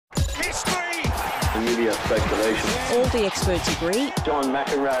media speculation. All the experts agree. John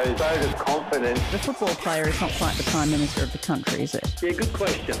McEnroe's vote of confidence. The football player is not quite the Prime Minister of the country, is it? Yeah, good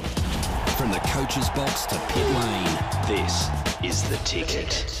question. From the coach's box to pit lane, this is The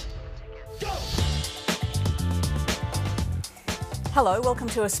Ticket. Hello, welcome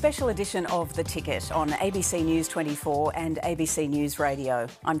to a special edition of The Ticket on ABC News 24 and ABC News Radio.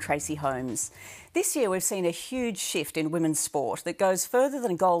 I'm Tracey Holmes. This year we've seen a huge shift in women's sport that goes further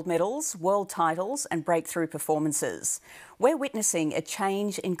than gold medals, world titles and breakthrough performances. We're witnessing a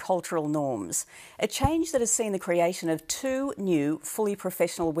change in cultural norms, a change that has seen the creation of two new fully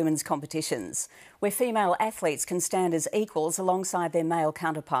professional women's competitions, where female athletes can stand as equals alongside their male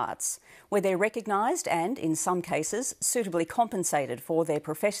counterparts, where they're recognised and, in some cases, suitably compensated for their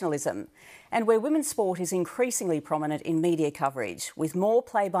professionalism, and where women's sport is increasingly prominent in media coverage, with more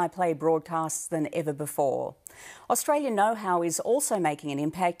play-by-play broadcasts than ever before. Australian know-how is also making an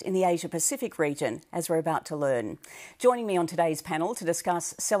impact in the Asia-Pacific region, as we're about to learn. Joining me on today's panel to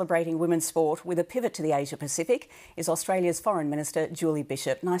discuss celebrating women's sport with a pivot to the Asia-Pacific is Australia's Foreign Minister, Julie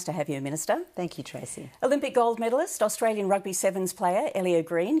Bishop. Nice to have you, Minister. Thank you, Tracey. Olympic gold medalist, Australian Rugby Sevens player, Ellia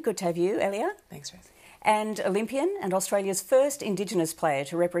Green. Good to have you, Ellia. Thanks, Tracey. And Olympian and Australia's first Indigenous player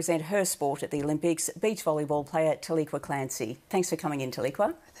to represent her sport at the Olympics, beach volleyball player Taliqua Clancy. Thanks for coming in,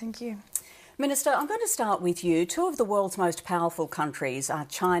 Taliqua. Thank you. Minister, I'm going to start with you. Two of the world's most powerful countries are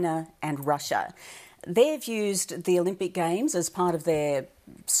China and Russia. They've used the Olympic Games as part of their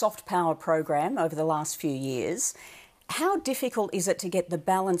soft power program over the last few years. How difficult is it to get the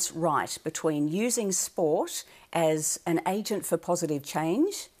balance right between using sport as an agent for positive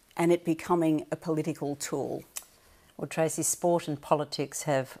change and it becoming a political tool? Well, Tracey, sport and politics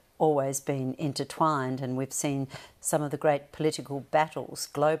have always been intertwined, and we've seen some of the great political battles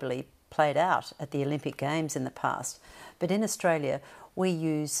globally played out at the Olympic Games in the past. But in Australia, we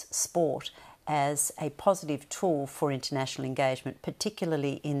use sport as a positive tool for international engagement,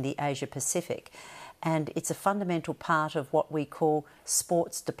 particularly in the Asia-Pacific. And it's a fundamental part of what we call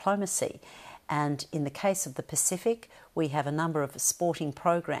sports diplomacy. And in the case of the Pacific, we have a number of sporting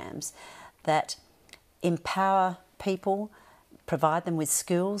programs that empower people, provide them with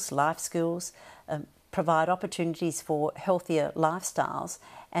skills, life skills, provide opportunities for healthier lifestyles,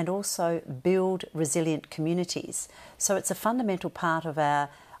 and also build resilient communities. So it's a fundamental part of our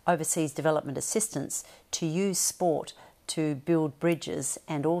overseas development assistance to use sport to build bridges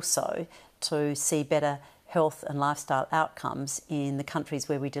and also to see better health and lifestyle outcomes in the countries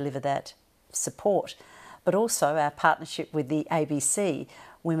where we deliver that support. But also our partnership with the ABC,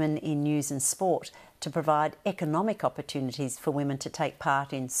 Women in News and Sport, to provide economic opportunities for women to take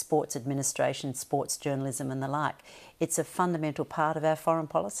part in sports administration, sports journalism and the like. It's a fundamental part of our foreign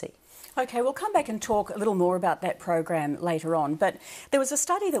policy. OK, we'll come back and talk a little more about that program later on, but there was a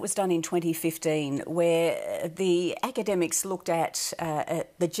study that was done in 2015 where the academics looked at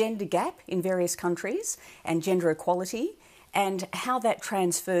the gender gap in various countries and gender equality and how that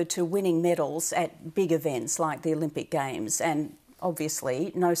transferred to winning medals at big events like the Olympic Games. And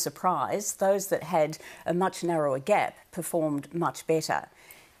obviously, no surprise, those that had a much narrower gap performed much better.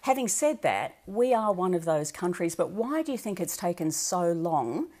 Having said that, we are one of those countries, but why do you think it's taken so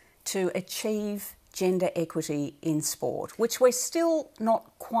long to achieve gender equity in sport, which we're still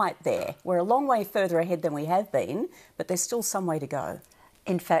not quite there? We're a long way further ahead than we have been, but there's still some way to go.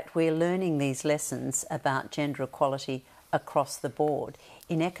 In fact, we're learning these lessons about gender equality across the board.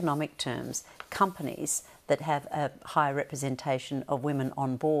 In economic terms, companies that have a high representation of women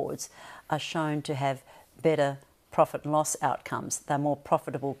on boards are shown to have better profit and loss outcomes. They're more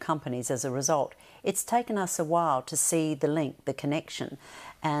profitable companies as a result. It's taken us a while to see the link, the connection,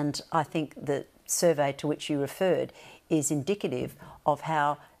 and I think the survey to which you referred is indicative of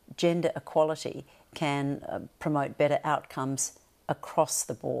how gender equality can promote better outcomes across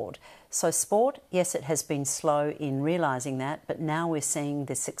the board. So sport, yes, it has been slow in realising that, but now we're seeing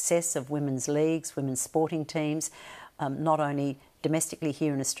the success of women's leagues, women's sporting teams, not only domestically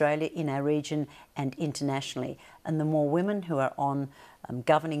here in Australia, in our region and internationally. And the more women who are on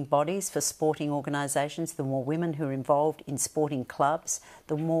governing bodies for sporting organisations, the more women who are involved in sporting clubs,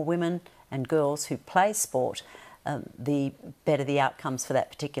 the more women and girls who play sport, the better the outcomes for that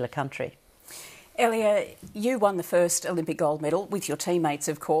particular country. Ellia, you won the first Olympic gold medal with your teammates,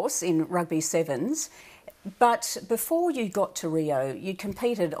 of course, in rugby sevens. But before you got to Rio, you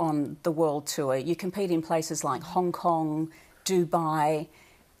competed on the world tour. You compete in places like Hong Kong, Dubai.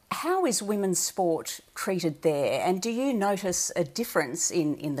 How is women's sport treated there? And do you notice a difference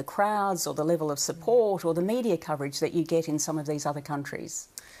in the crowds or the level of support or the media coverage that you get in some of these other countries?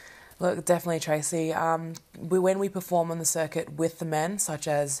 Look, definitely, Tracey. When we perform on the circuit with the men, such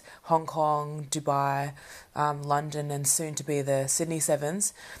as Hong Kong, Dubai, London, and soon to be the Sydney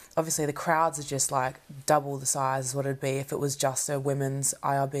Sevens, obviously the crowds are just like double the size as what it'd be if it was just a women's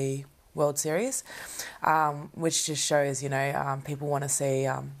IRB World Series, which just shows, people want to see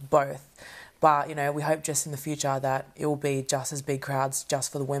both. But, we hope just in the future that it will be just as big crowds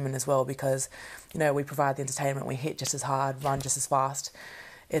just for the women as well, because, we provide the entertainment, we hit just as hard, run just as fast.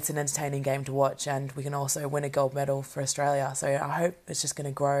 It's an entertaining game to watch, and we can also win a gold medal for Australia. So I hope it's just going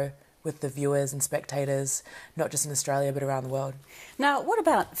to grow with the viewers and spectators, not just in Australia but around the world. Now, what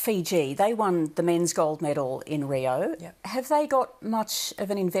about Fiji? They won the men's gold medal in Rio. Yep. Have they got much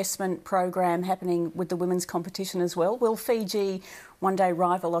of an investment program happening with the women's competition as well? Will Fiji one day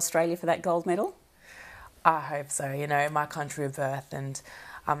rival Australia for that gold medal? I hope so. My country of birth, and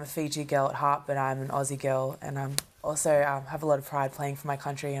I'm a Fiji girl at heart, but I'm an Aussie girl, and I'm also have a lot of pride playing for my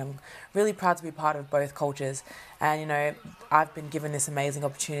country, and I'm really proud to be part of both cultures. And, I've been given this amazing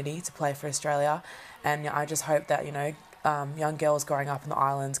opportunity to play for Australia, and I just hope that, young girls growing up in the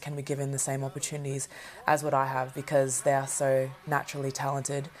islands can be given the same opportunities as what I have, because they are so naturally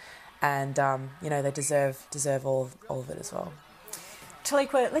talented, and, they deserve all of it as well.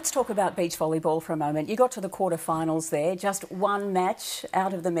 Taliqua, let's talk about beach volleyball for a moment. You got to the quarterfinals there, just one match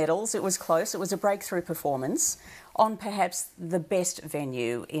out of the medals. It was close. It was a breakthrough performance on perhaps the best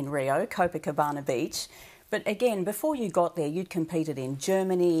venue in Rio, Copacabana Beach. But again, before you got there, you'd competed in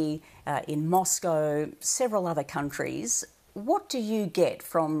Germany, in Moscow, several other countries. What do you get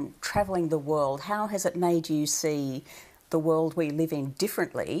from travelling the world? How has it made you see the world we live in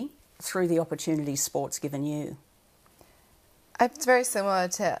differently through the opportunities sport's given you? It's very similar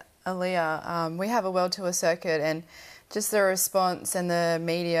to Ellia. We have a world tour circuit, and just the response and the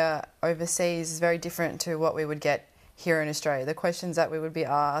media overseas is very different to what we would get here in Australia. The questions that we would be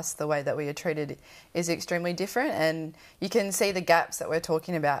asked, the way that we are treated is extremely different, and you can see the gaps that we're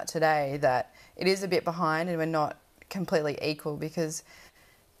talking about today, that it is a bit behind and we're not completely equal, because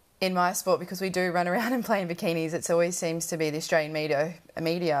in my sport, because we do run around and play in bikinis, it always seems to be the Australian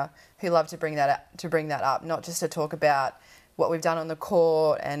media who love to bring that up, not just to talk about what we've done on the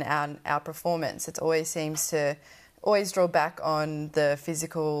court and our performance. It always seems to draw back on the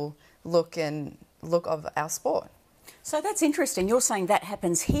physical look of our sport. So that's interesting. You're saying that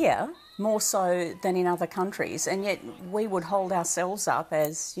happens here more so than in other countries, and yet we would hold ourselves up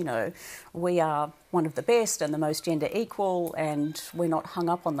as, we are one of the best and the most gender equal, and we're not hung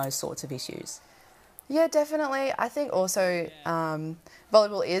up on those sorts of issues. Yeah, definitely. I think also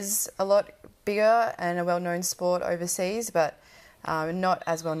volleyball is a lot bigger and a well-known sport overseas, but not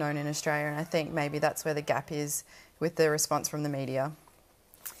as well-known in Australia, and I think maybe that's where the gap is with the response from the media.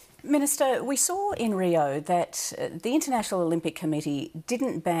 Minister, we saw in Rio that the International Olympic Committee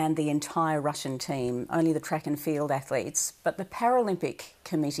didn't ban the entire Russian team, only the track and field athletes, but the Paralympic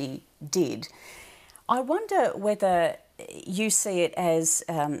Committee did. I wonder whether you see it as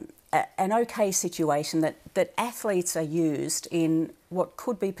an okay situation that athletes are used in what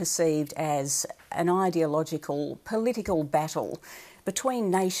could be perceived as an ideological, political battle between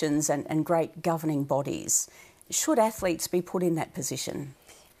nations and great governing bodies. Should athletes be put in that position?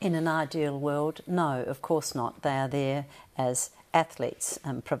 In an ideal world, no, of course not. They are there as athletes,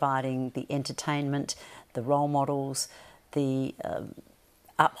 providing the entertainment, the role models, the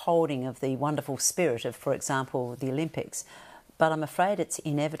upholding of the wonderful spirit of, for example, the Olympics. But I'm afraid it's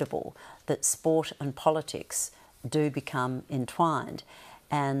inevitable that sport and politics do become entwined.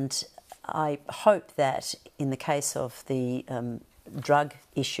 And I hope that in the case of the drug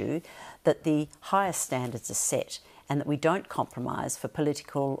issue, that the highest standards are set and that we don't compromise for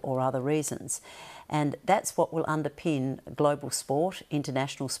political or other reasons. And that's what will underpin global sport,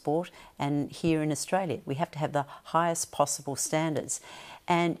 international sport, and here in Australia. We have to have the highest possible standards.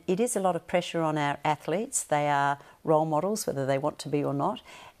 And it is a lot of pressure on our athletes. They are role models, whether they want to be or not,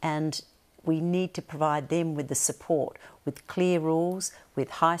 and we need to provide them with the support, with clear rules, with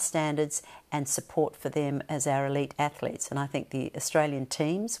high standards and support for them as our elite athletes. And I think the Australian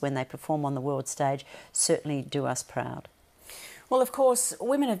teams, when they perform on the world stage, certainly do us proud. Well, of course,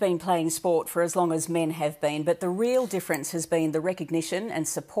 women have been playing sport for as long as men have been, but the real difference has been the recognition and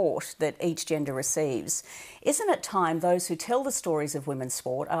support that each gender receives. Isn't it time those who tell the stories of women's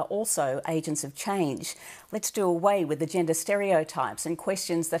sport are also agents of change? Let's do away with the gender stereotypes and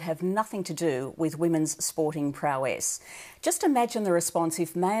questions that have nothing to do with women's sporting prowess. Just imagine the response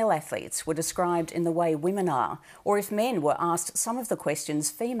if male athletes were described in the way women are, or if men were asked some of the questions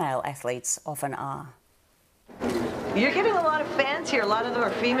female athletes often are. You're getting a lot of fans here. A lot of them are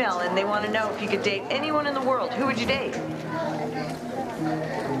female, and they want to know if you could date anyone in the world. Who would you date?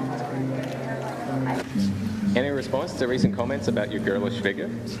 response to recent comments about your girlish figure?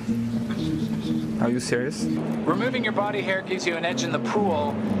 Are you serious? Removing your body hair gives you an edge in the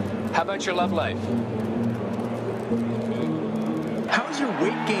pool. How about your love life? How has your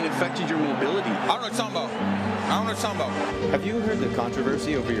weight gain affected your mobility? I don't know what you're talking about. I don't know what you're talking about. Have you heard the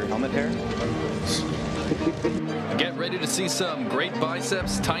controversy over your helmet hair? Get ready to see some great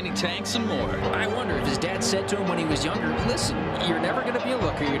biceps, tiny tanks, and more. I wonder if his dad said to him when he was younger, listen, you're never going to be a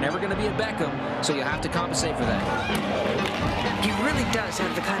Looker, you're never going to be a Beckham, so you have to compensate for that. He really does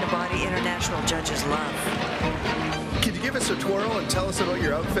have the kind of body international judges love. Could you give us a twirl and tell us about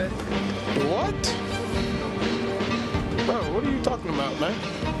your outfit? What? Bro, what are you talking about, man?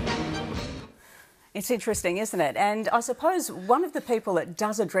 It's interesting, isn't it? And I suppose one of the people that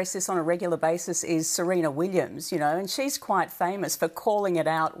does address this on a regular basis is Serena Williams, you know, and she's quite famous for calling it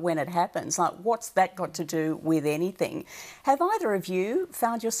out when it happens. Like, what's that got to do with anything? Have either of you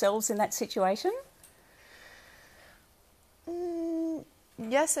found yourselves in that situation?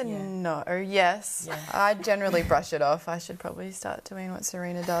 Yes and no. Yes. Yeah. I generally brush it off. I should probably start doing what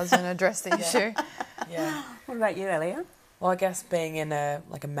Serena does and address the issue. Yeah. What about you, Ellia? Well, I guess being in a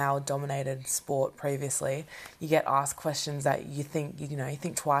male-dominated sport previously, you get asked questions that you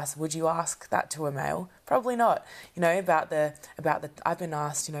think twice. Would you ask that to a male? Probably not. You know, about the. I've been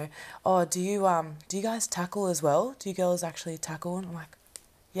asked, you know, oh, do you guys tackle as well? Do you girls actually tackle? And I'm like,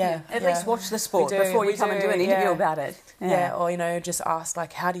 yeah. At least watch the sport before you come and do an interview about it. Yeah. Or, you know, just ask,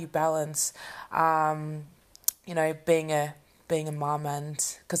 like, how do you balance, you know, being a mum,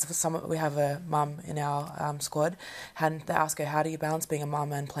 and because we have a mum in our squad, and they ask her, how do you balance being a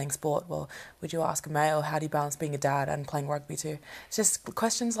mum and playing sport? Well, would you ask a male, how do you balance being a dad and playing rugby too? It's just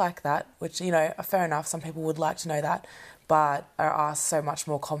questions like that, which, you know, are fair enough. Some people would like to know that, but are asked so much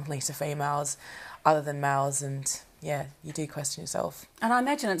more commonly to females other than males, and yeah, you do question yourself. And I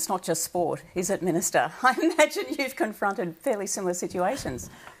imagine it's not just sport, is it, Minister? I imagine you've confronted fairly similar situations.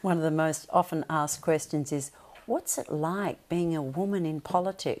 One of the most often asked questions is, what's it like being a woman in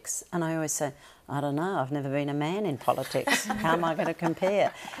politics? And I always say, I don't know, I've never been a man in politics. How am I going to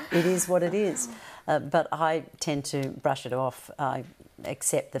compare? It is what it is. But I tend to brush it off. I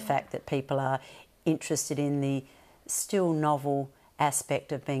accept the fact that people are interested in the still novel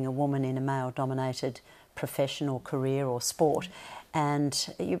aspect of being a woman in a male-dominated professional career or sport.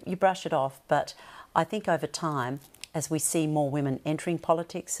 And you brush it off. But I think over time, as we see more women entering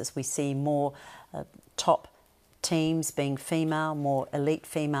politics, as we see more top teams being female, more elite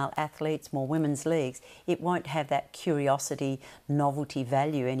female athletes, more women's leagues, it won't have that curiosity, novelty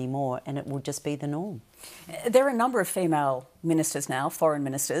value anymore, and it will just be the norm. There are a number of female ministers now, foreign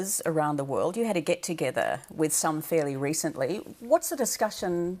ministers around the world. You had a get-together with some fairly recently. What's the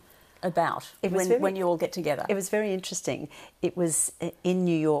discussion about when you all get together? It was very interesting. It was in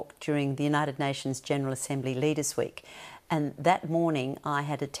New York during the United Nations General Assembly Leaders Week. And that morning I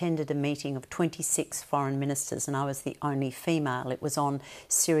had attended a meeting of 26 foreign ministers, and I was the only female. It was on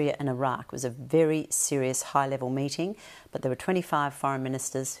Syria and Iraq. It was a very serious high-level meeting, but there were 25 foreign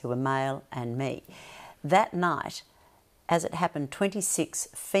ministers who were male and me. That night, as it happened, 26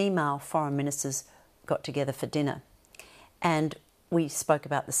 female foreign ministers got together for dinner. And we spoke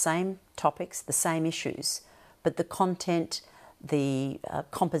about the same topics, the same issues, but the content, the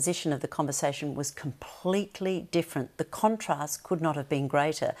composition of the conversation was completely different. The contrast could not have been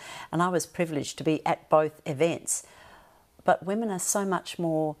greater, and I was privileged to be at both events. But women are so much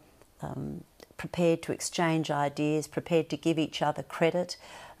more prepared to exchange ideas, prepared to give each other credit,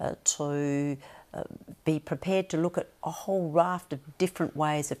 to be prepared to look at a whole raft of different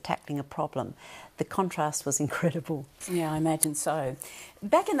ways of tackling a problem. The contrast was incredible. Yeah, I imagine so.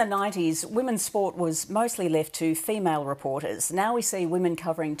 Back in the 90s, women's sport was mostly left to female reporters. Now we see women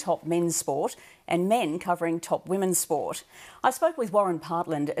covering top men's sport and men covering top women's sport. I spoke with Warren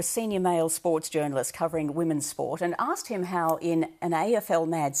Partland, a senior male sports journalist covering women's sport, and asked him how in an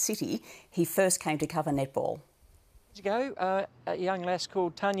AFL-mad city he first came to cover netball. Ago, a young lass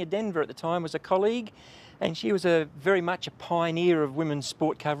called Tanya Denver at the time was a colleague, and she was very much a pioneer of women's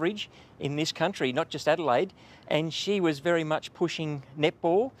sport coverage in this country, not just Adelaide, and she was very much pushing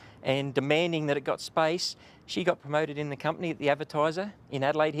netball and demanding that it got space. She got promoted in the company at the Advertiser in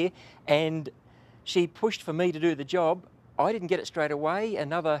Adelaide here, and she pushed for me to do the job. I didn't get it straight away.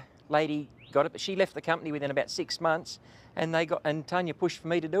 Another lady got it, but she left the company within about 6 months, and Tanya pushed for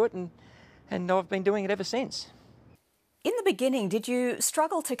me to do it, and I've been doing it ever since. In the beginning, did you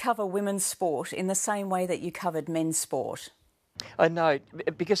struggle to cover women's sport in the same way that you covered men's sport? No,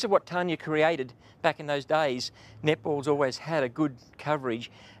 because of what Tanya created back in those days, netball's always had a good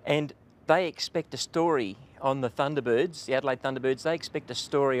coverage, and they expect a story on the Thunderbirds, the Adelaide Thunderbirds. They expect a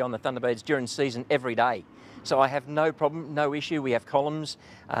story on the Thunderbirds during season every day. So I have no problem, no issue. We have columns,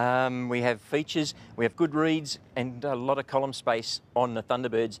 we have features, we have good reads, and a lot of column space on the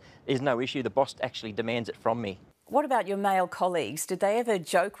Thunderbirds. There's no issue. The boss actually demands it from me. What about your male colleagues? Did they ever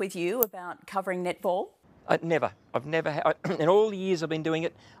joke with you about covering netball? Never. I've never had, in all the years I've been doing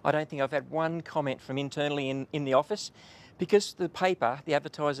it, I don't think I've had one comment from internally in the office, because the paper, the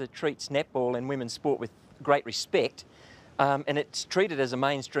advertiser, treats netball and women's sport with great respect, and it's treated as a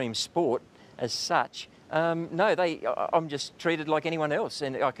mainstream sport as such. I'm just treated like anyone else,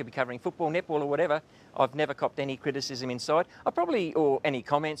 and I could be covering football, netball or whatever. I've never copped any criticism inside. Or any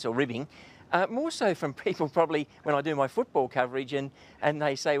comments or ribbing. More so from people probably when I do my football coverage and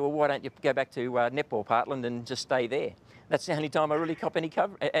they say, well, why don't you go back to netball Parkland and just stay there? That's the only time I really cop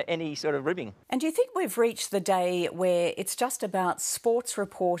any sort of ribbing. And do you think we've reached the day where it's just about sports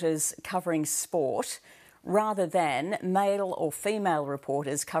reporters covering sport rather than male or female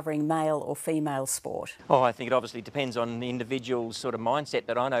reporters covering male or female sport? Oh, I think it obviously depends on the individual's sort of mindset.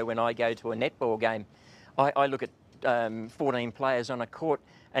 That I know when I go to a netball game, I look at 14 players on a court,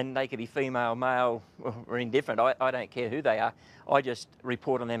 and they could be female, male or indifferent. I don't care who they are. I just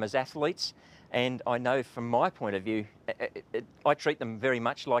report on them as athletes, and I know from my point of view, I treat them very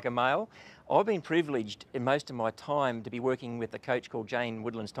much like a male. I've been privileged in most of my time to be working with a coach called Jane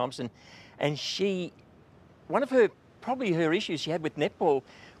Woodlands-Thompson, and one of her issues she had with netball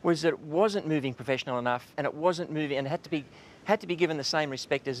was that it wasn't moving professional enough, and it wasn't moving, and had to be given the same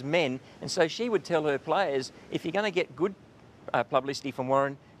respect as men. And so she would tell her players, if you're going to get good publicity from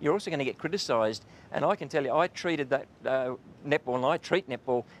Warren, you're also going to get criticised. And I can tell you, I treated that netball, and I treat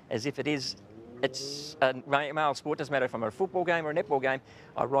netball as if it's a male sport. Doesn't matter if I'm at a football game or a netball game.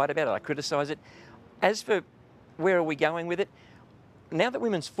 I write about it, I criticise it. As for where are we going with it, now that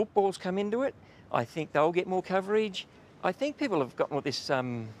women's football's come into it, I think they'll get more coverage. I think people have gotten what this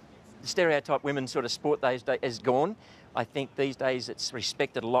stereotype women's sort of sport these days is gone. I think these days it's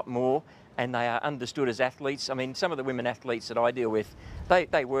respected a lot more, and they are understood as athletes. I mean, some of the women athletes that I deal with,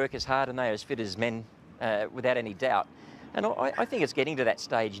 they work as hard and they're as fit as men without any doubt. And I think it's getting to that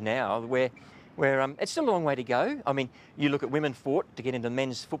stage now where it's still a long way to go. I mean, you look at women fought to get into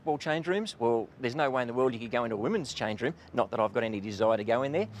men's football change rooms. Well, there's no way in the world you could go into a women's change room. Not that I've got any desire to go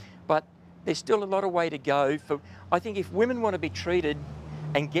in there, but there's still a lot of way to go. I think if women want to be treated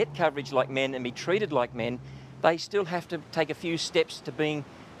and get coverage like men and be treated like men, they still have to take a few steps to being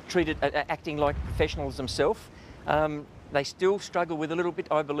treated, acting like professionals themselves. They still struggle with a little bit,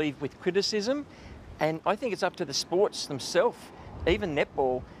 I believe, with criticism. And I think it's up to the sports themselves, even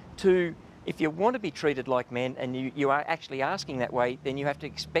netball, to, if you want to be treated like men and you are actually asking that way, then you have to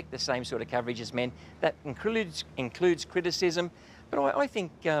expect the same sort of coverage as men. That includes criticism. But I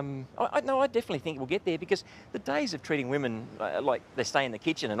think, I definitely think we'll get there, because the days of treating women like they stay in the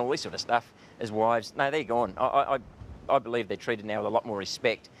kitchen and all this sort of stuff as wives, no, they're gone. I believe they're treated now with a lot more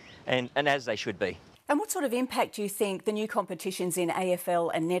respect, and as they should be. And what sort of impact do you think the new competitions in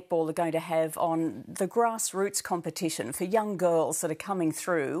AFL and netball are going to have on the grassroots competition for young girls that are coming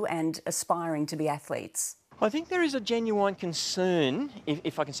through and aspiring to be athletes? I think there is a genuine concern,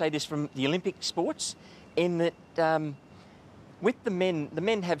 if I can say this, from the Olympic sports, in that with the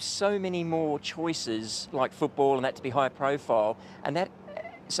men have so many more choices, like football and that, to be high profile, and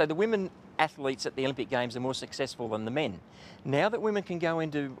so the women athletes at the Olympic Games are more successful than the men. Now that women can go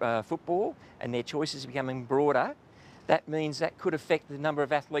into football and their choices are becoming broader, that means that could affect the number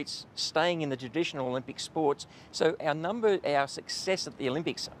of athletes staying in the traditional Olympic sports. So our success at the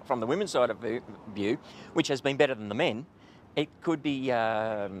Olympics from the women's side of view, which has been better than the men, it could be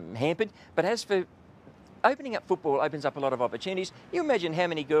hampered. But as for opening up football, opens up a lot of opportunities. You imagine how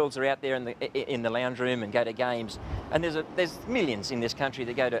many girls are out there in the lounge room and go to games, and there's millions in this country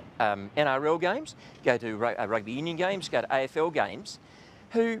that go to NRL games, go to rugby union games, go to AFL games,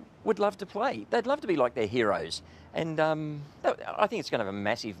 who would love to play. They'd love to be like their heroes, and I think it's going to have a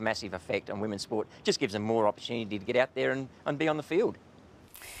massive, massive effect on women's sport. Just gives them more opportunity to get out there and be on the field.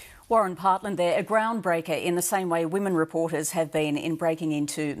 Warren Partland there, a groundbreaker in the same way women reporters have been in breaking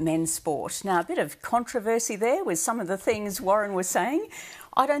into men's sport. Now, a bit of controversy there with some of the things Warren was saying.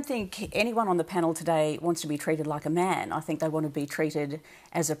 I don't think anyone on the panel today wants to be treated like a man. I think they want to be treated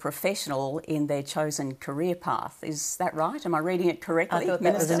as a professional in their chosen career path. Is that right? Am I reading it correctly? I thought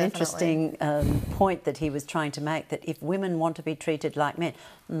that was an interesting point that he was trying to make, that if women want to be treated like men,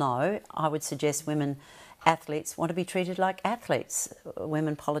 no, I would suggest women athletes want to be treated like athletes.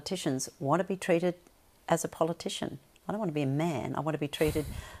 Women politicians want to be treated as a politician. I don't want to be a man. I want to be treated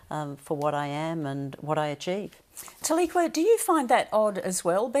for what I am and what I achieve. Taliqua, do you find that odd as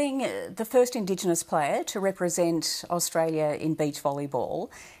well, being the first Indigenous player to represent Australia in beach volleyball?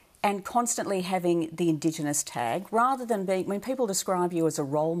 and constantly having the Indigenous tag, rather than being, when people describe you as a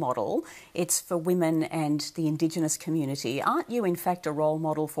role model, it's for women and the Indigenous community. Aren't you in fact a role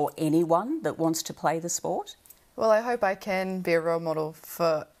model for anyone that wants to play the sport? Well, I hope I can be a role model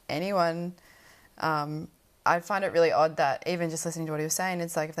for anyone. I find it really odd that even just listening to what he was saying,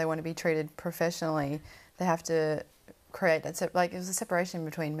 it's like if they want to be treated professionally, they have to create that, like, it was a separation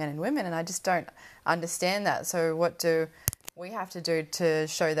between men and women, and I just don't understand that. So what do we have to do to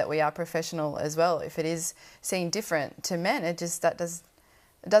show that we are professional as well? If it is seen different to men, it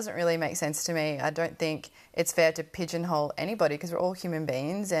doesn't really make sense to me. I don't think it's fair to pigeonhole anybody, because we're all human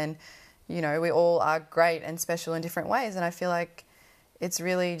beings, and you know, we all are great and special in different ways, and I feel like it's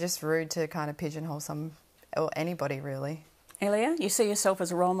really just rude to kind of pigeonhole some or anybody, really. Ellia, you see yourself as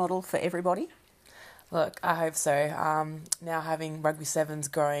a role model for everybody? Look, I hope so. Now having rugby sevens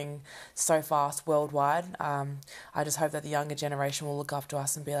growing so fast worldwide, I just hope that the younger generation will look up to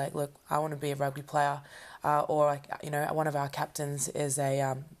us and be like, look, I want to be a rugby player. Or, like, you know, one of our captains is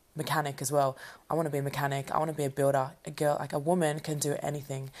a mechanic as well. I want to be a mechanic. I want to be a builder. A girl, like a woman, can do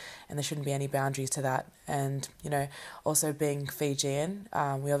anything, and there shouldn't be any boundaries to that. And, you know, also being Fijian,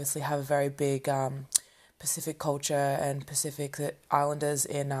 we obviously have a very big Pacific culture and Pacific Islanders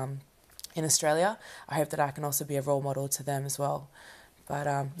in Australia. I hope that I can also be a role model to them as well. But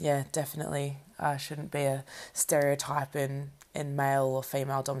yeah, definitely shouldn't be a stereotype in male or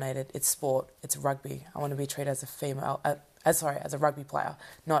female dominated. It's sport. It's rugby. I want to be treated as a female, as a rugby player,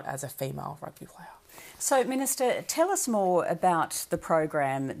 not as a female rugby player. So, Minister, tell us more about the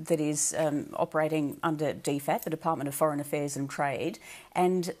program that is operating under DFAT, the Department of Foreign Affairs and Trade,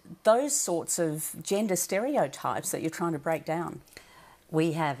 and those sorts of gender stereotypes that you're trying to break down.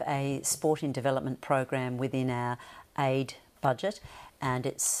 We have a sport in development program within our aid budget, and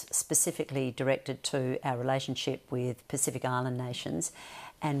it's specifically directed to our relationship with Pacific Island nations,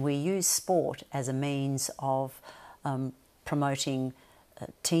 and we use sport as a means of promoting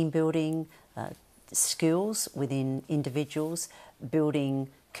team building, skills within individuals, building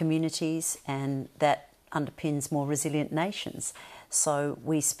communities, and that underpins more resilient nations. So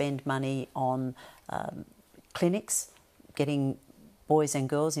we spend money on clinics, getting boys and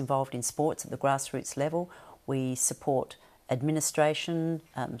girls involved in sports at the grassroots level. We support administration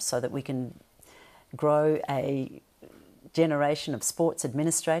so that we can grow a generation of sports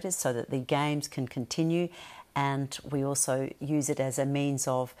administrators so that the games can continue, and we also use it as a means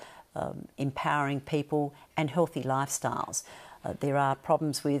of empowering people and healthy lifestyles. There are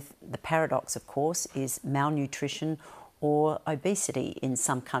problems with the paradox, of course, is malnutrition or obesity in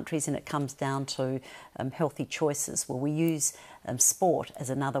some countries, and it comes down to healthy choices. Well, we use sport as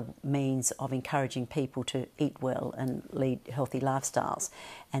another means of encouraging people to eat well and lead healthy lifestyles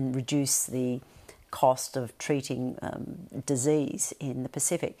and reduce the cost of treating disease in the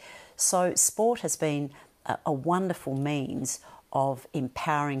Pacific. So sport has been a wonderful means of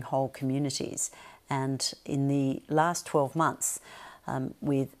empowering whole communities, and in the last 12 months,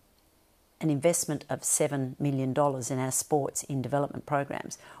 with an investment of $7 million in our sports in development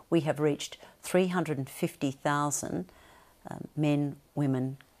programs, we have reached 350,000 men,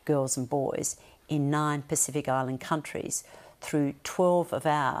 women, girls and boys in 9 Pacific Island countries through 12 of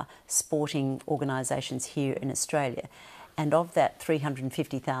our sporting organisations here in Australia. And of that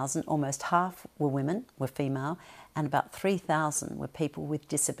 350,000, almost half were women, were female, and about 3,000 were people with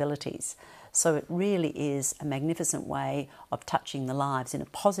disabilities. So it really is a magnificent way of touching the lives in a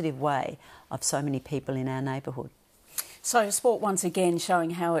positive way of so many people in our neighbourhood. So sport once again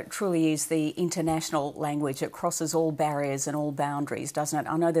showing how it truly is the international language. It crosses all barriers and all boundaries, doesn't it?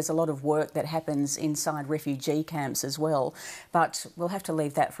 I know there's a lot of work that happens inside refugee camps as well, but we'll have to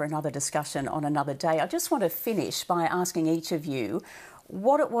leave that for another discussion on another day. I just want to finish by asking each of you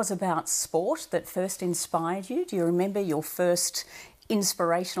what it was about sport that first inspired you. Do you remember your first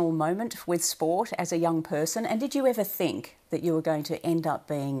inspirational moment with sport as a young person, and did you ever think that you were going to end up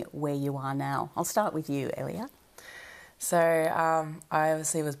being where you are now? I'll start with you, Ellia. So I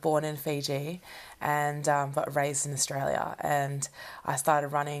obviously was born in Fiji and but raised in Australia, and I started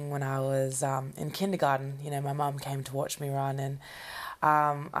running when I was in kindergarten. You know, my mum came to watch me run, and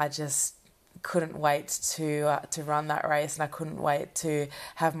I just couldn't wait to run that race, and I couldn't wait to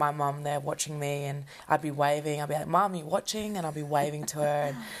have my mum there watching me, and I'd be waving. I'd be like, "Mum, you watching?" And I'll be waving to her,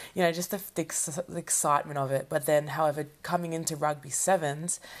 and you know, just the excitement of it. But then, however, coming into rugby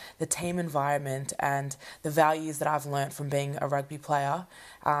sevens, the team environment and the values that I've learnt from being a rugby player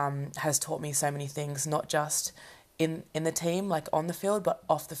has taught me so many things, not just in the team, like on the field, but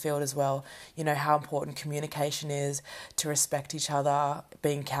off the field as well. You know, how important communication is, to respect each other,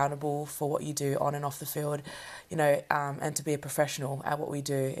 being accountable for what you do on and off the field, you know, and to be a professional at what we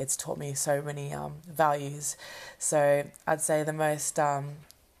do. It's taught me so many values. So I'd say the most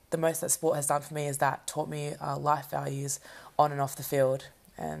that sport has done for me is that taught me life values on and off the field.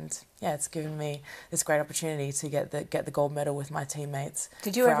 And yeah, it's given me this great opportunity to get the gold medal with my teammates.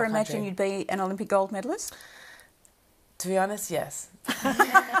 Did you ever imagine you'd be an Olympic gold medalist? To be honest, yes.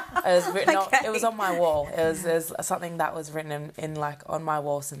 It was on my wall. It was something that was written in like on my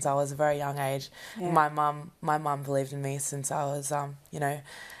wall since I was a very young age. Yeah. My mum believed in me since I was you know,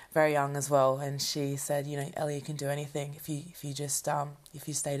 very young as well, and she said, you know, Ellia, you can do anything if you just if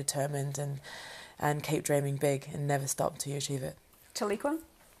you stay determined and keep dreaming big and never stop till you achieve it. Taliqua?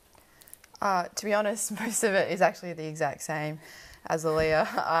 To be honest, most of it is actually the exact same as Ellia.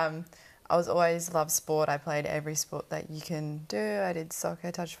 I was always loved sport. I played every sport that you can do. I did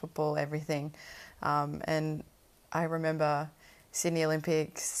soccer, touch football, everything. And I remember Sydney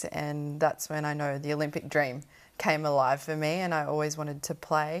Olympics, and that's when I know the Olympic dream came alive for me, and I always wanted to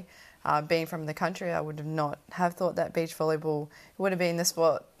play. Being from the country, I would not have thought that beach volleyball would have been the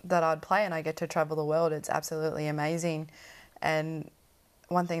sport that I'd play, and I get to travel the world. It's absolutely amazing. And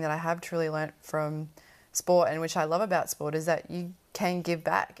one thing that I have truly learnt from sport, and which I love about sport, is that you can give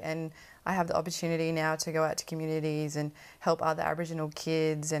back. And I have the opportunity now to go out to communities and help other Aboriginal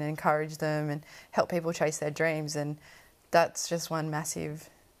kids and encourage them and help people chase their dreams. And that's just one massive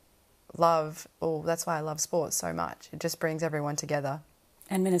love. That's why I love sport so much. It just brings everyone together.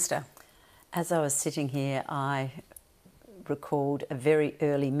 And Minister? As I was sitting here, I recalled a very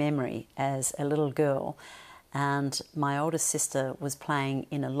early memory as a little girl, and my oldest sister was playing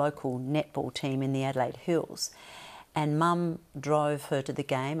in a local netball team in the Adelaide Hills, and Mum drove her to the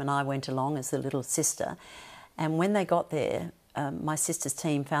game and I went along as the little sister. And when they got there, my sister's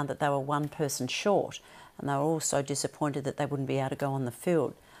team found that they were one person short, and they were all so disappointed that they wouldn't be able to go on the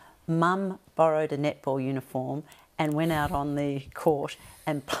field. Mum borrowed a netball uniform and went out on the court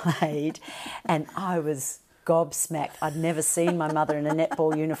and played, and I was gobsmacked. I'd never seen my mother in a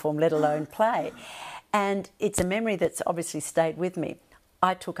netball uniform, let alone play. And it's a memory that's obviously stayed with me.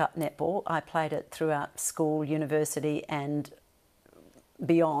 I took up netball. I played it throughout school, university and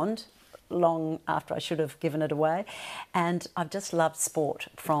beyond, long after I should have given it away. And I've just loved sport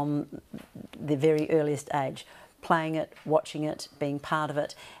from the very earliest age, playing it, watching it, being part of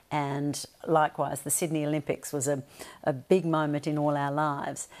it. And likewise, the Sydney Olympics was a big moment in all our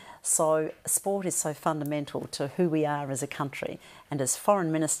lives. So sport is so fundamental to who we are as a country. And as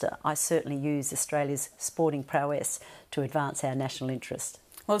Foreign Minister, I certainly use Australia's sporting prowess to advance our national interest.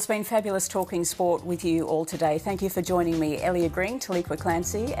 Well, it's been fabulous talking sport with you all today. Thank you for joining me, Ellia Green, Taliqua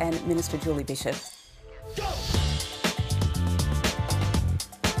Clancy and Minister Julie Bishop. Go!